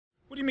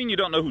do you mean you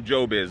don't know who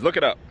Job is? Look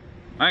it up.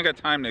 I ain't got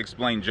time to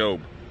explain Job.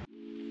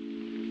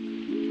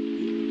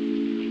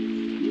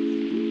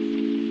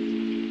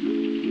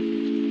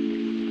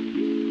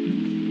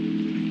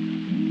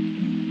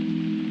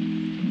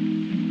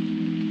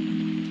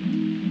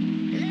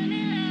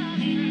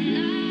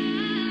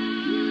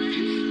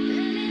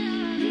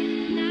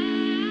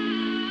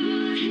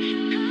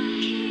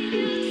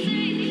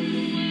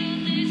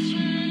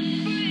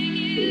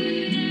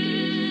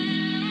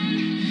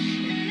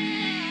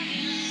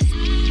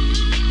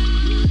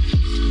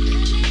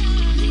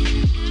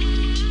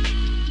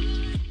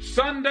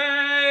 Sunday,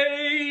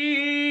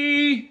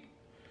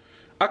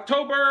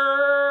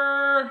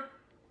 October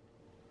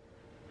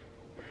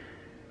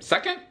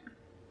 2nd?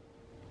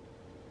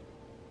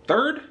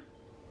 3rd?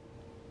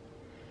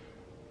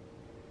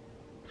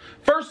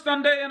 First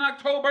Sunday in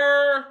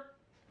October.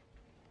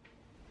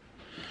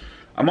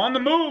 I'm on the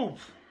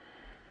move.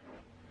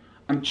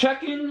 I'm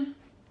checking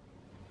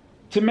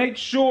to make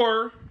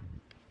sure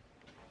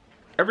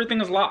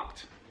everything is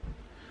locked.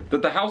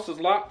 That the house is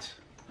locked.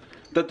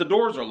 That the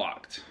doors are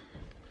locked.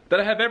 That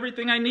I have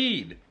everything I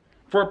need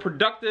for a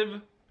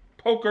productive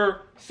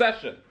poker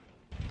session.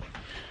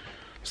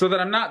 So that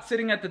I'm not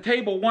sitting at the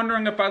table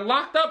wondering if I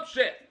locked up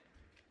shit.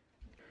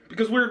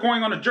 Because we're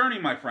going on a journey,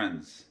 my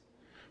friends.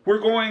 We're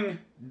going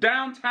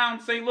downtown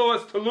St.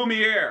 Louis to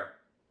Lumiere.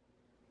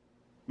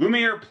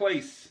 Lumiere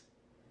Place.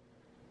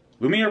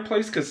 Lumiere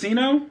Place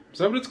Casino? Is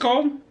that what it's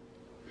called?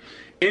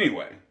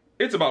 Anyway,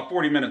 it's about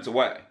 40 minutes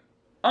away.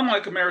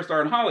 Unlike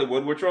Ameristar in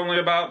Hollywood, which are only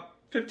about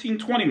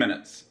 15-20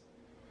 minutes.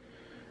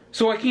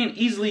 So I can't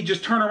easily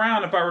just turn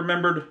around if I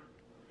remembered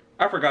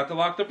I forgot to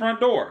lock the front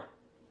door.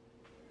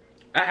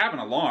 I have an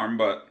alarm,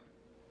 but,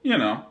 you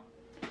know.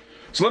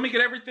 So let me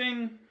get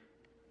everything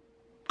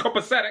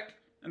copacetic,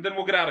 and then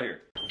we'll get out of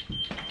here.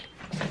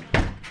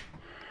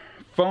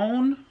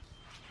 Phone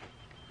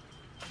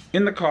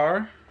in the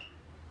car.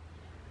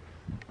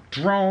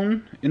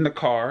 Drone in the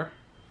car.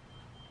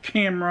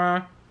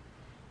 Camera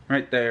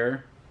right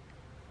there.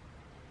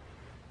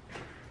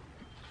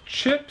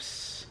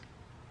 Chips.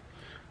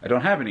 I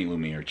don't have any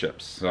Lumiere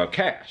chips, so I have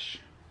cash.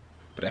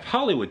 But I have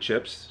Hollywood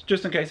chips,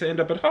 just in case I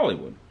end up at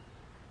Hollywood.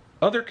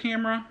 Other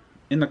camera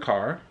in the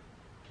car.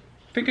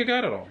 I think I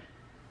got it all.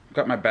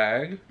 Got my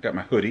bag, got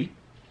my hoodie,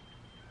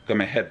 got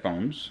my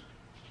headphones.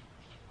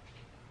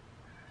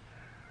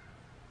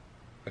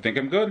 I think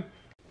I'm good.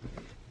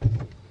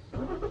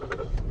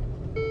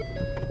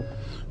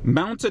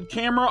 Mounted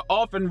camera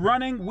off and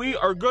running. We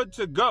are good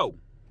to go.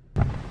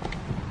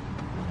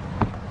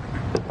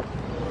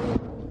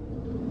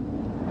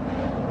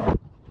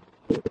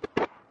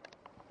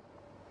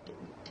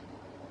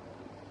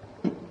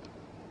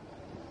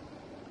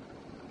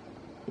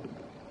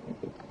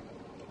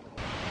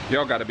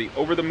 Y'all gotta be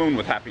over the moon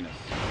with happiness.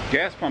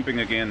 Gas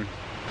pumping again.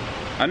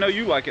 I know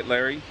you like it,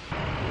 Larry.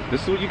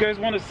 This is what you guys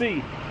want to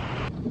see.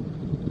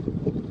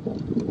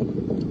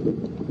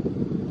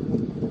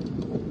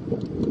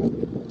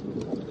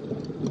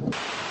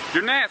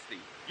 You're nasty.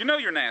 You know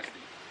you're nasty.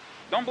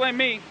 Don't blame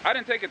me. I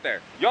didn't take it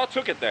there. Y'all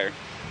took it there.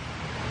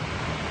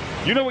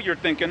 You know what you're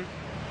thinking.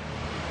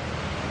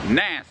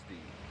 Nasty.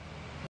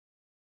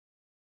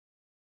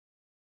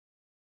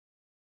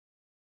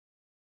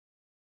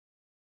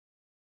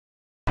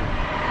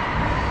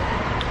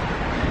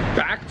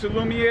 Back to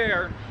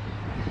Lumiere.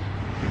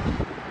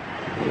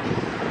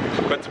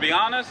 But to be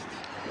honest,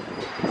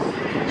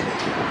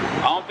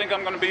 I don't think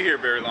I'm gonna be here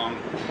very long.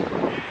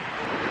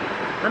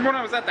 Remember when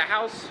I was at the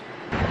house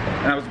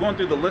and I was going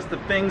through the list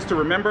of things to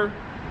remember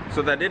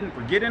so that I didn't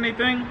forget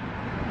anything?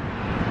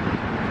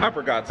 I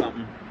forgot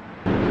something.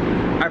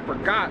 I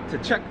forgot to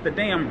check the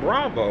damn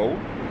Bravo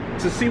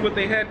to see what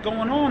they had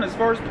going on as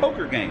far as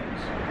poker games.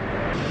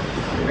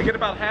 I get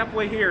about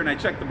halfway here and I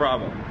check the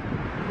Bravo.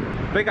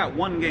 They got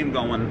one game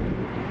going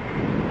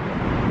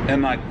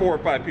and like 4 or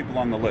 5 people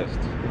on the list,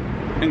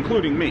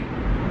 including me.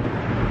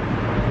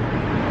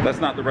 That's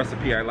not the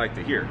recipe I like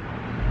to hear.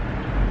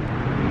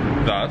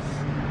 Thus,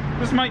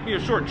 this might be a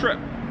short trip.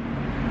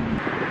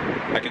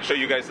 I can show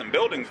you guys some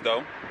buildings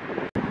though.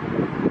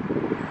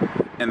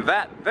 And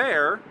that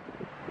there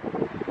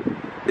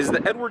is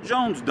the Edward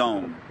Jones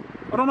Dome.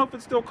 I don't know if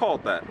it's still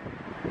called that.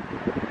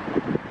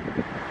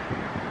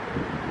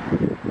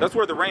 That's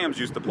where the Rams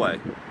used to play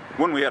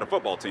when we had a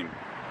football team.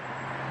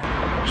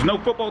 There's no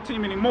football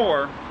team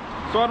anymore,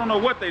 so I don't know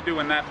what they do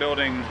in that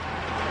building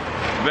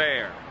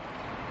there.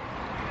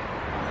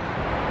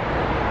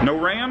 No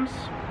Rams,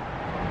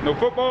 no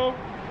football,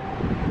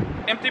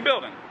 empty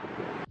building.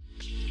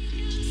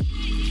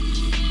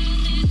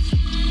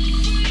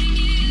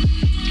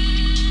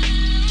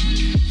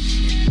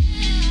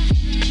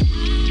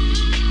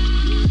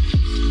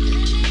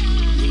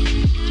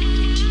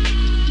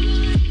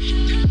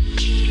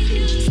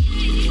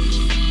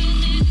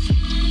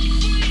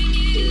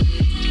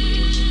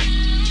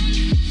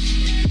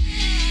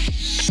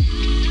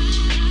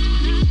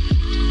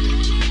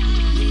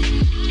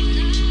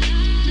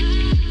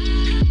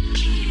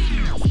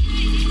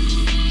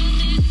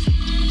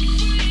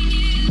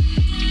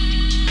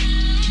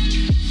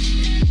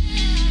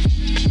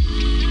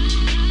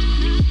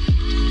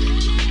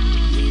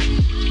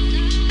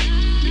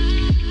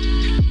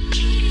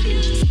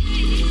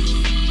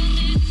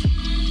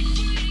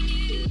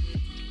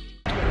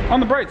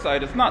 On the bright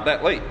side, it's not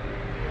that late.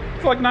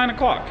 It's like 9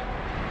 o'clock.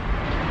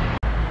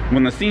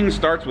 When the scene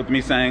starts with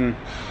me saying,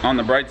 on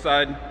the bright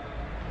side,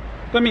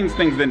 that means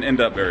things didn't end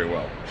up very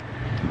well.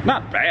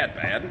 Not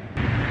bad.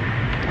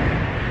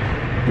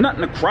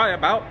 Nothing to cry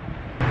about.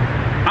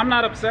 I'm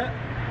not upset,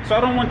 so I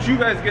don't want you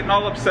guys getting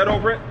all upset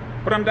over it,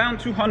 but I'm down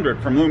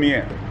 200 from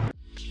Lumiere.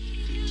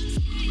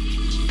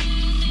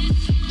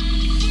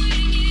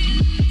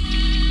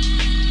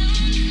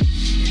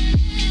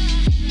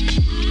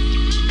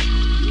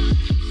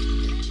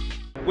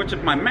 Which,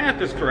 if my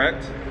math is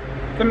correct,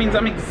 that means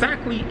I'm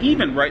exactly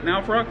even right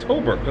now for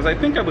October, because I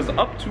think I was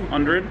up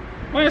 200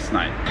 last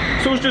night.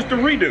 So it's just a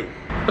redo,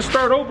 a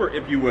start over,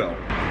 if you will,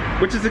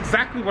 which is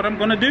exactly what I'm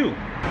gonna do,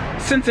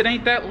 since it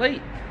ain't that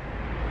late.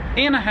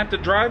 And I have to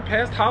drive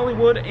past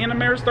Hollywood and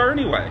Ameristar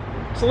anyway.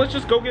 So let's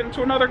just go get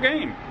into another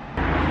game.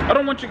 I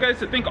don't want you guys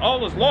to think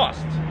all is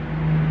lost.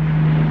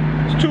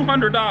 It's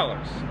 $200.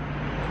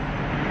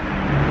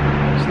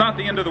 It's not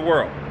the end of the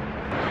world.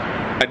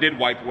 I did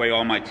wipe away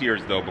all my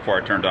tears though before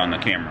I turned on the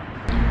camera.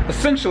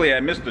 Essentially, I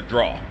missed the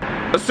draw.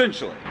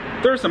 Essentially.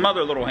 There are some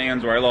other little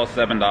hands where I lost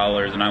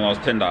 $7 and I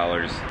lost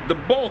 $10. The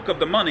bulk of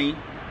the money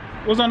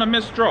was on a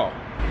missed draw.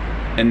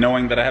 And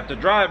knowing that I have to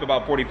drive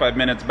about 45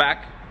 minutes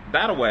back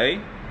that way,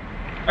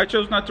 I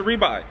chose not to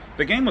rebuy.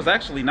 The game was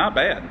actually not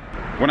bad.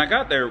 When I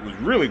got there, it was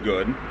really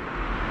good.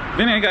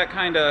 Then I got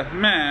kinda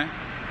meh.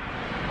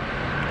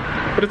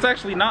 But it's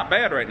actually not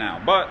bad right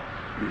now. But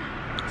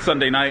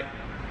Sunday night,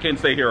 can't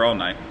stay here all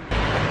night.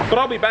 But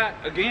I'll be back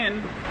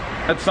again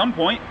at some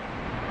point.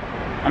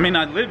 I mean,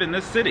 I live in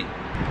this city.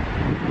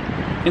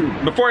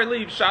 And before I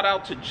leave, shout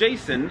out to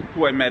Jason,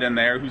 who I met in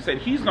there, who said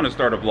he's gonna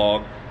start a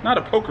vlog, not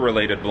a poker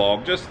related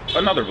vlog, just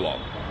another vlog.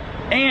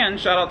 And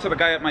shout out to the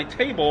guy at my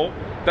table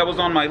that was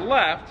on my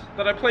left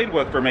that I played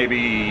with for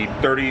maybe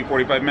 30,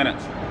 45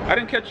 minutes. I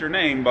didn't catch your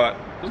name, but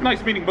it was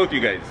nice meeting both you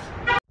guys.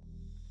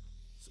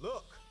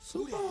 Look,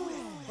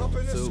 up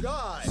in the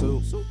sky.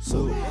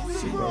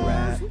 Super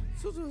rad.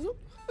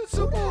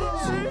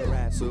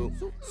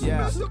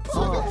 Yeah.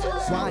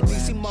 Why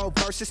DC mode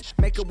versus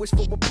make a wish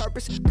for a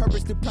purpose.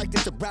 Purpose to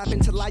practice to rap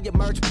until I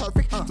emerge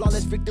perfect.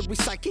 Flawless victory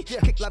psychic.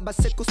 Kick like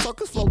bicycle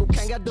circus. Flow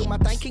Kanga do my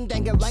thinking.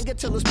 Danga langa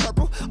till it's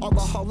purple. All the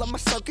whole of my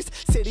circus.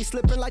 City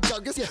slipping like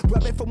jerkers.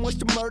 Rubbing for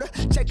moisture murder.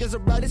 Checkers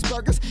of Radis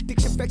burgers.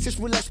 Diction vexes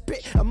with less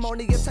spit.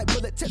 Ammonia type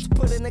bullet tips.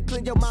 Put in and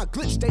clean your mind.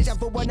 Glitch deja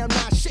vu when I'm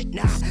not shit.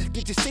 Nah.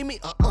 Did you see me?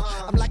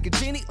 I'm like a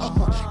genie.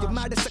 Your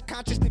mind is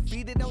subconsciously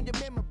feeded on your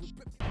memory.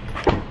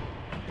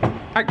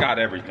 I got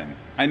everything.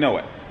 I know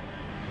it.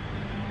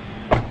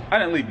 I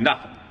didn't leave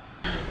nothing.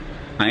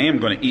 I am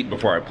gonna eat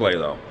before I play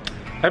though.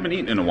 I haven't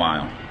eaten in a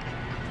while.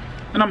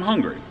 And I'm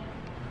hungry.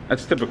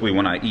 That's typically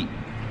when I eat.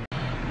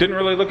 Didn't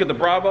really look at the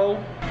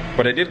Bravo,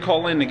 but I did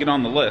call in to get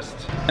on the list.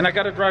 And I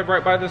gotta drive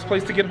right by this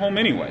place to get home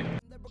anyway.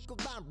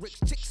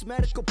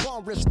 Medical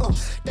bomb risk,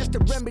 that's the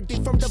remedy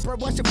from the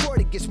bird watching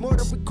 40 gets more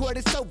to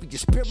recorded Soviet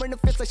spirit in the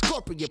fist like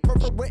scorpion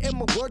perfect in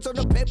my words on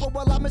the paper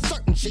while I'm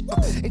inserting shit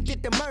and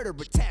did the murder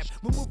tab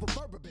remove a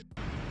verb a bit.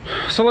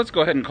 So let's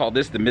go ahead and call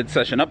this the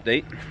mid-session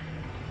update,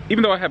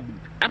 even though I have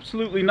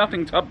absolutely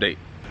nothing to update.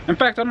 In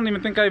fact, I don't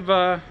even think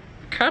I've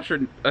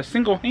captured a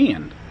single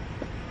hand.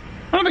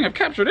 I don't think I've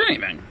captured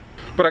anything.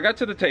 But I got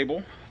to the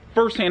table.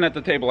 First hand at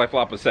the table, I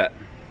flop a set,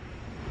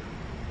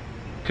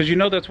 because you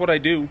know that's what I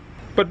do.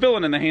 But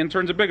villain in the hand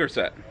turns a bigger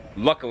set.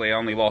 Luckily, I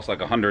only lost like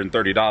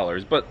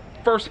 $130, but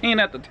first hand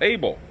at the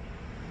table.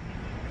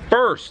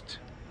 First.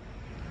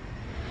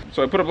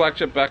 So I put a black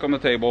chip back on the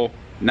table.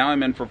 Now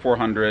I'm in for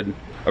 400.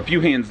 A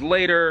few hands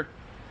later,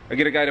 I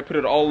get a guy to put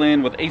it all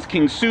in with ace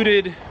king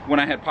suited. When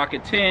I had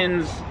pocket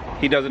tens,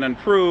 he doesn't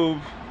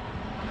improve.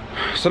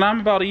 So now I'm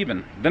about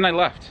even. Then I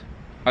left.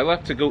 I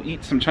left to go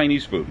eat some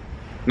Chinese food.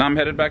 Now I'm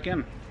headed back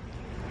in.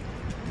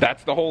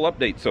 That's the whole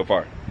update so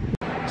far.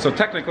 So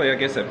technically, I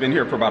guess I've been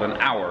here for about an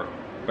hour,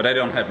 but I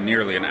don't have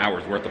nearly an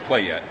hour's worth of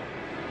play yet,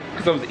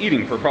 because I was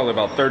eating for probably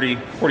about 30,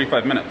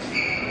 45 minutes.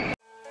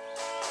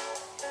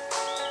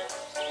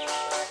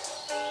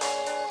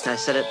 I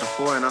said it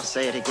before and I'll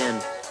say it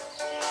again.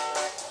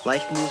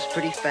 Life moves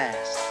pretty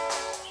fast.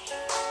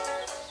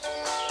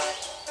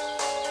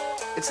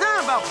 It's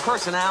not about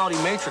personality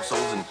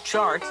matrixels and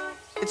charts.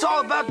 It's all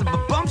about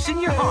the bumps in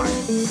your heart.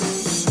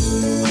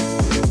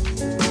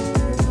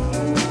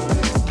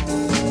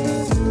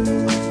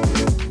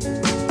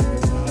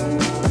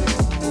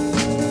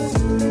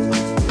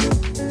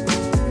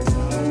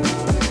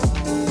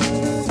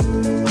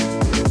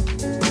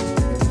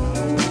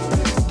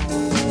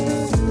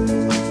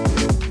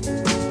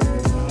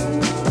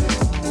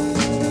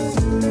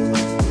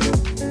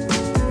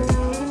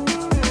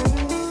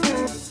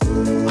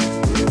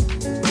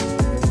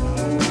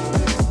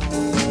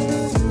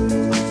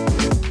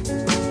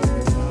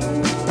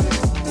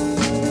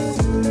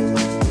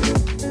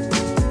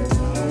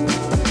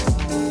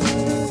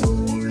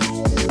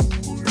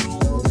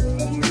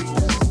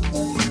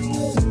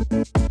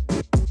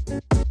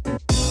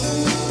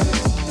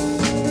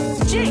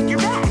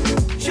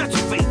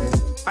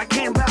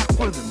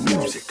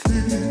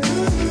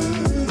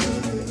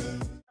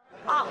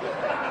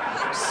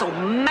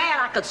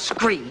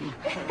 scream.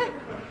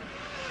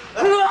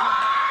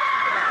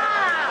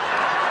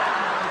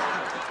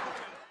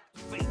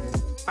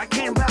 I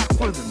came back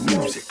for the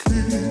music.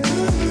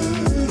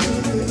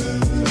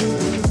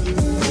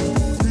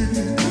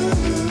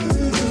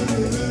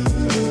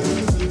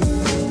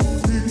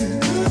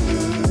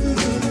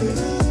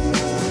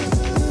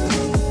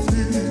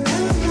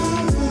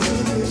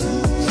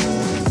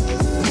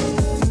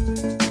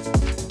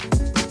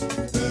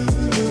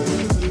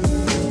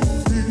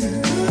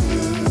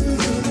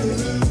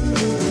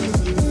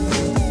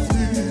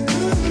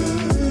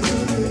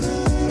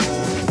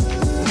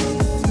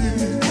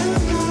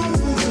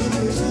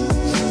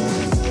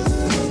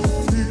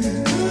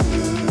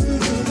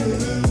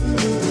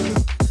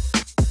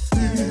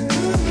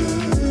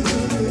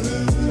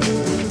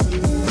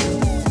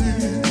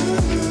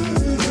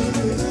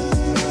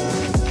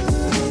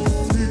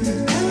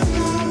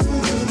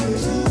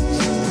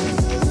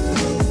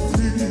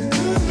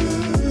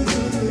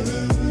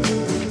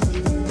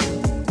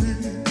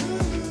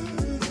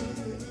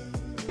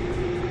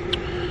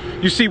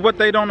 You see, what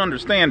they don't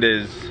understand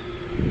is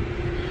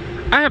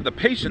I have the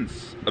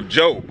patience of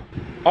Job.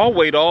 I'll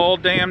wait all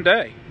damn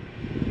day.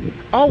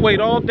 I'll wait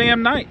all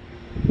damn night.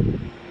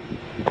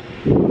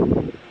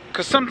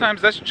 Because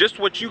sometimes that's just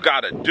what you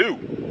gotta do.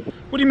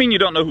 What do you mean you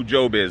don't know who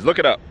Job is? Look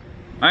it up.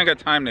 I ain't got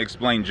time to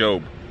explain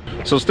Job.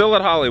 So still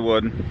at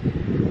Hollywood,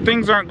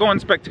 things aren't going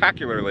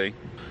spectacularly.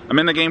 I'm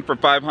in the game for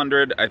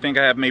 500. I think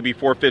I have maybe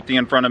 450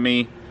 in front of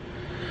me.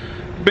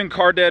 Been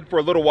car dead for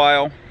a little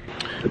while.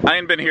 I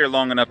ain't been here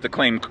long enough to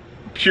claim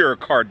pure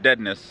car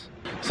deadness.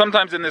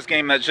 Sometimes in this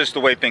game, that's just the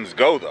way things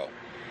go, though.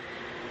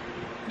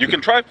 You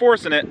can try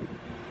forcing it.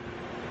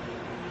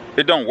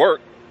 It don't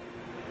work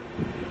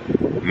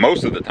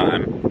most of the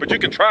time, but you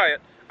can try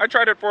it. I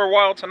tried it for a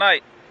while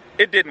tonight.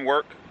 It didn't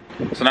work.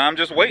 So now I'm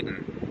just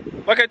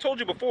waiting. Like I told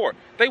you before,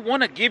 they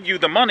want to give you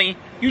the money.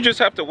 You just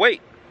have to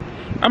wait.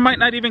 I might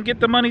not even get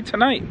the money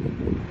tonight,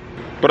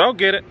 but I'll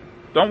get it.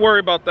 Don't worry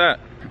about that.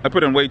 I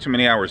put in way too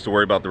many hours to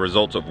worry about the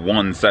results of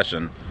one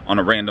session on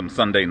a random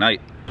Sunday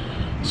night.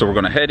 So we're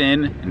gonna head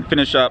in and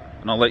finish up,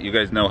 and I'll let you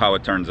guys know how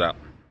it turns out.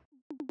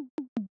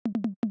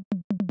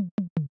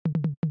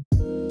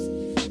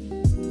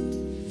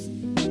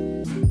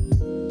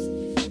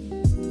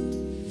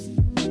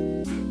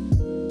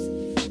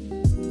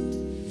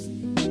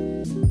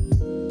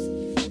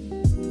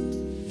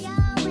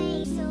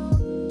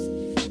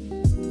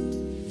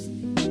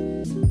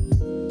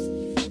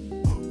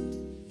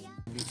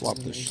 Flop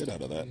the shit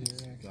out of that.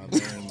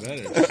 Goddamn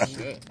better.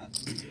 Shit.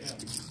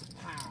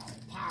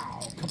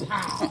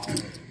 Pow.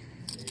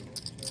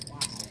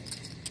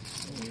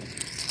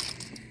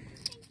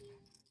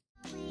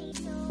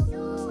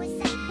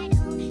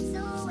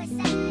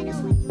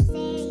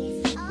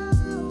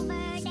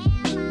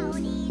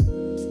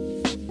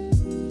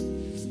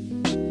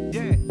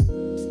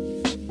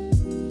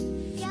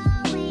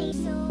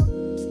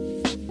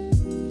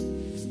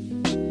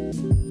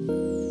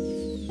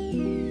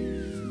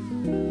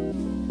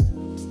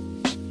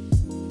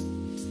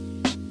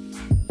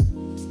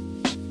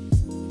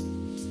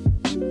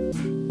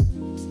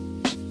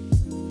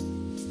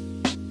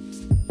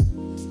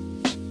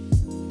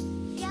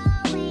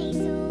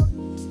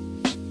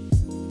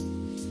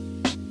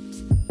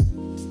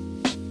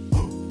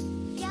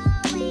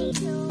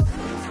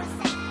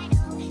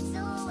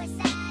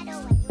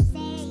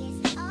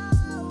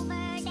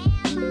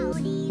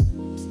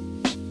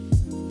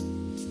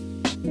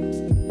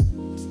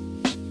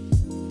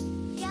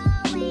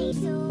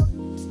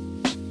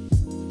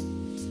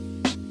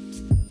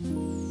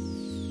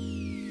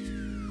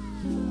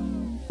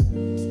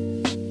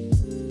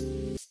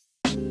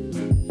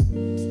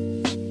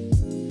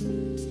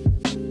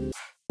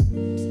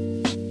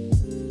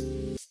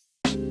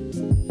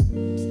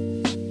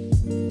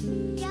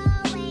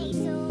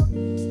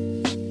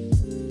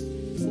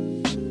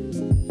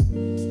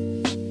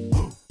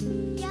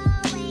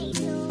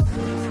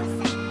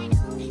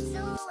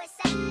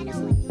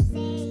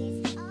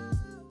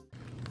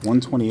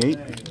 $128?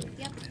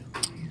 Yep.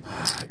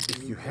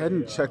 If you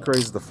hadn't check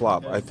raised the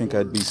flop, I think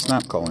I'd be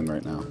snap calling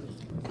right now.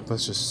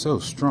 That's just so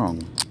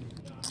strong.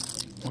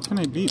 What can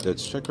I beat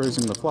that's check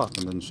raising the flop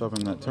and then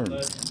shoving that turn?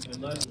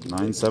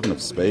 9-7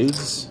 of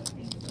spades?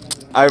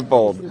 I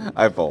fold.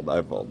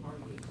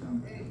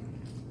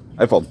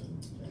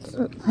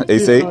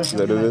 Ace-8? Is that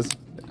what it is?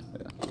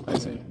 Yeah,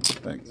 Ace-8.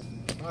 Thanks.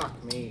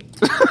 Fuck me.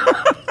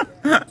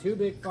 2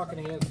 big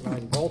fucking hands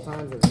tonight. Both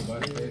times are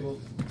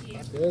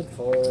good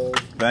fold.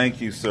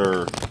 Thank you,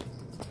 sir.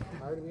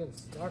 Tired of being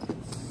stuck. It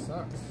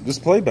sucks.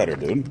 Just play better,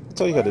 dude.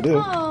 That's all you gotta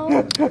do.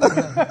 Oh.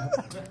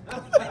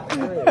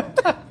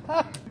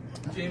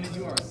 Jaman,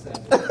 you are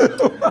set.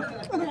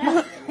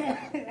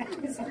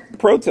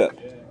 Pro tip.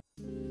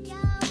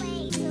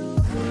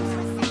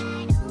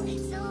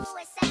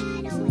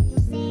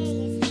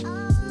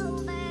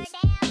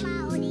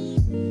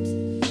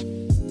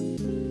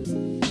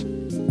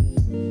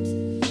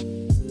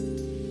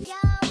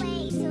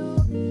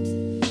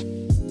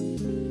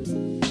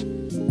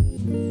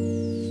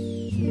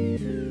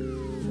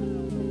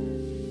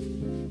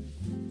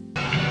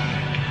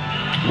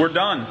 we're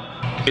done.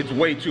 It's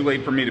way too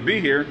late for me to be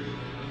here.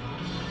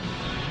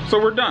 So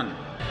we're done.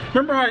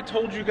 Remember how I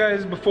told you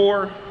guys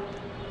before?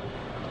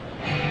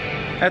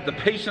 At the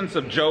patience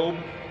of Job.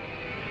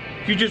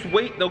 If you just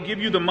wait, they'll give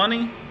you the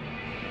money.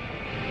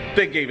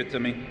 They gave it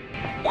to me.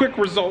 Quick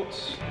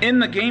results. In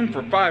the game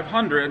for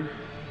 500.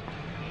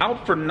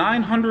 Out for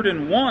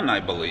 901,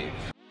 I believe.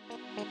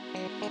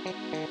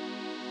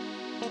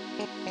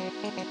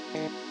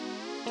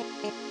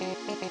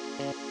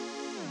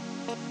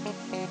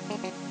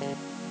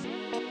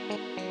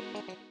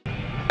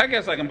 I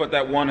guess I can put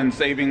that one in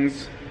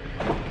savings.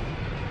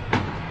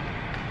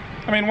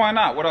 I mean, why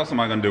not? What else am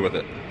I gonna do with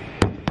it?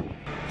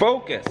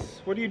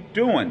 Focus, what are you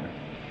doing?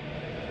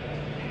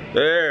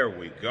 There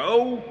we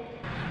go.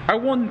 I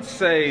wouldn't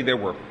say there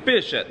were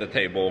fish at the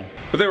table,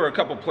 but there were a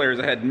couple players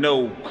that had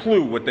no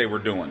clue what they were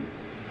doing,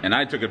 and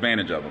I took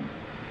advantage of them.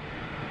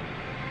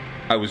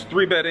 I was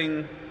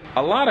 3-betting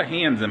a lot of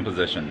hands in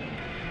position.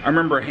 I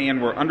remember a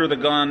hand where under the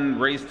gun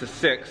raised to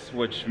 6,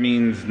 which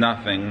means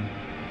nothing.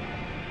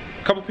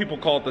 A couple people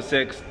call it the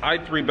 6. I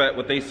 3-bet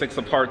with ace-6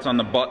 of hearts on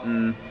the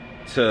button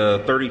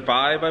to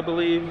 35, I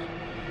believe.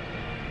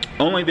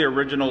 Only the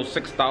original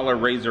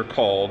 $6 raiser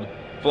called.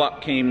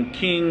 Flop came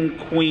king,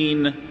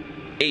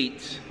 queen,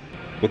 8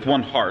 with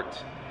 1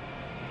 heart.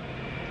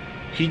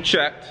 He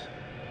checked.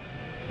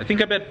 I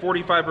think I bet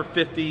 45 or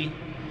 50.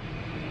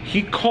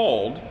 He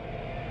called,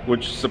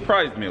 which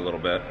surprised me a little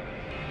bit.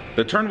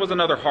 The turn was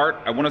another heart.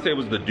 I want to say it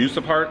was the deuce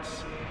of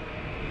hearts.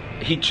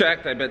 He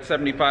checked, I bet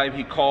 75,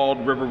 he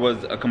called. River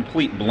was a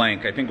complete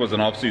blank. I think it was an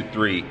offsuit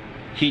 3.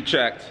 He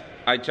checked,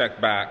 I checked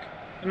back,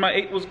 and my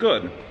 8 was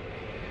good.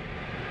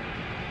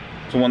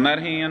 So on that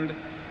hand,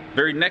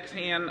 very next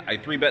hand, I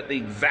 3-bet the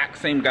exact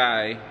same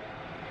guy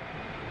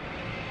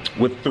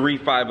with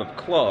 3-5 of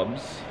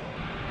clubs.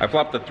 I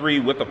flopped the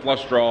 3 with a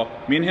flush draw.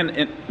 Me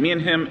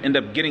and him end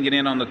up getting it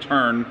in on the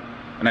turn,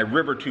 and I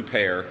river 2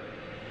 pair,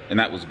 and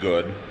that was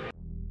good.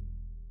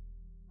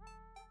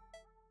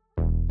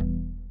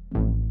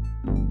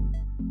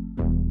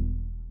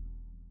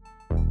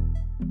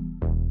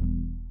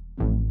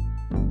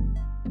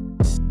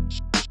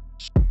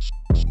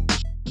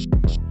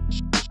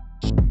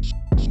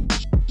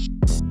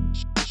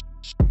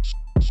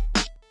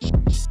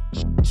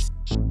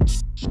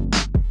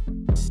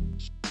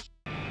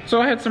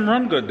 So I had some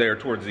run good there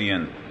towards the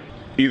end.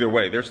 Either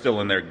way, they're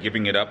still in there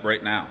giving it up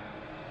right now.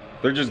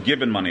 They're just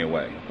giving money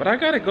away. But I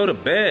gotta go to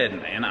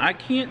bed, and I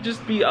can't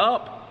just be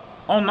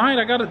up all night.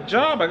 I got a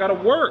job, I gotta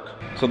work.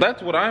 So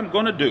that's what I'm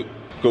gonna do.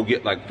 Go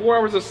get like 4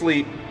 hours of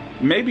sleep,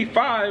 maybe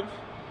 5,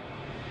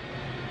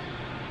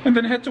 and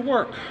then head to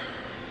work.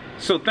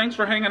 So thanks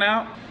for hanging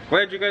out.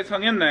 Glad you guys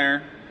hung in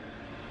there.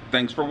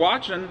 Thanks for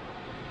watching.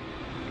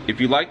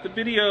 If you like the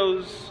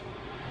videos,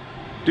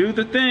 do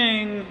the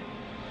thing.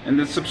 And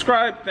the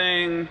subscribe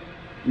thing,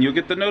 and you'll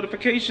get the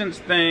notifications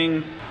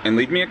thing, and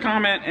leave me a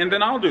comment, and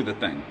then I'll do the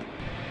thing.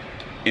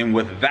 And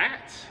with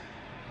that,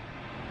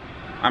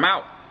 I'm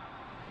out.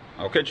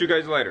 I'll catch you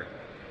guys later.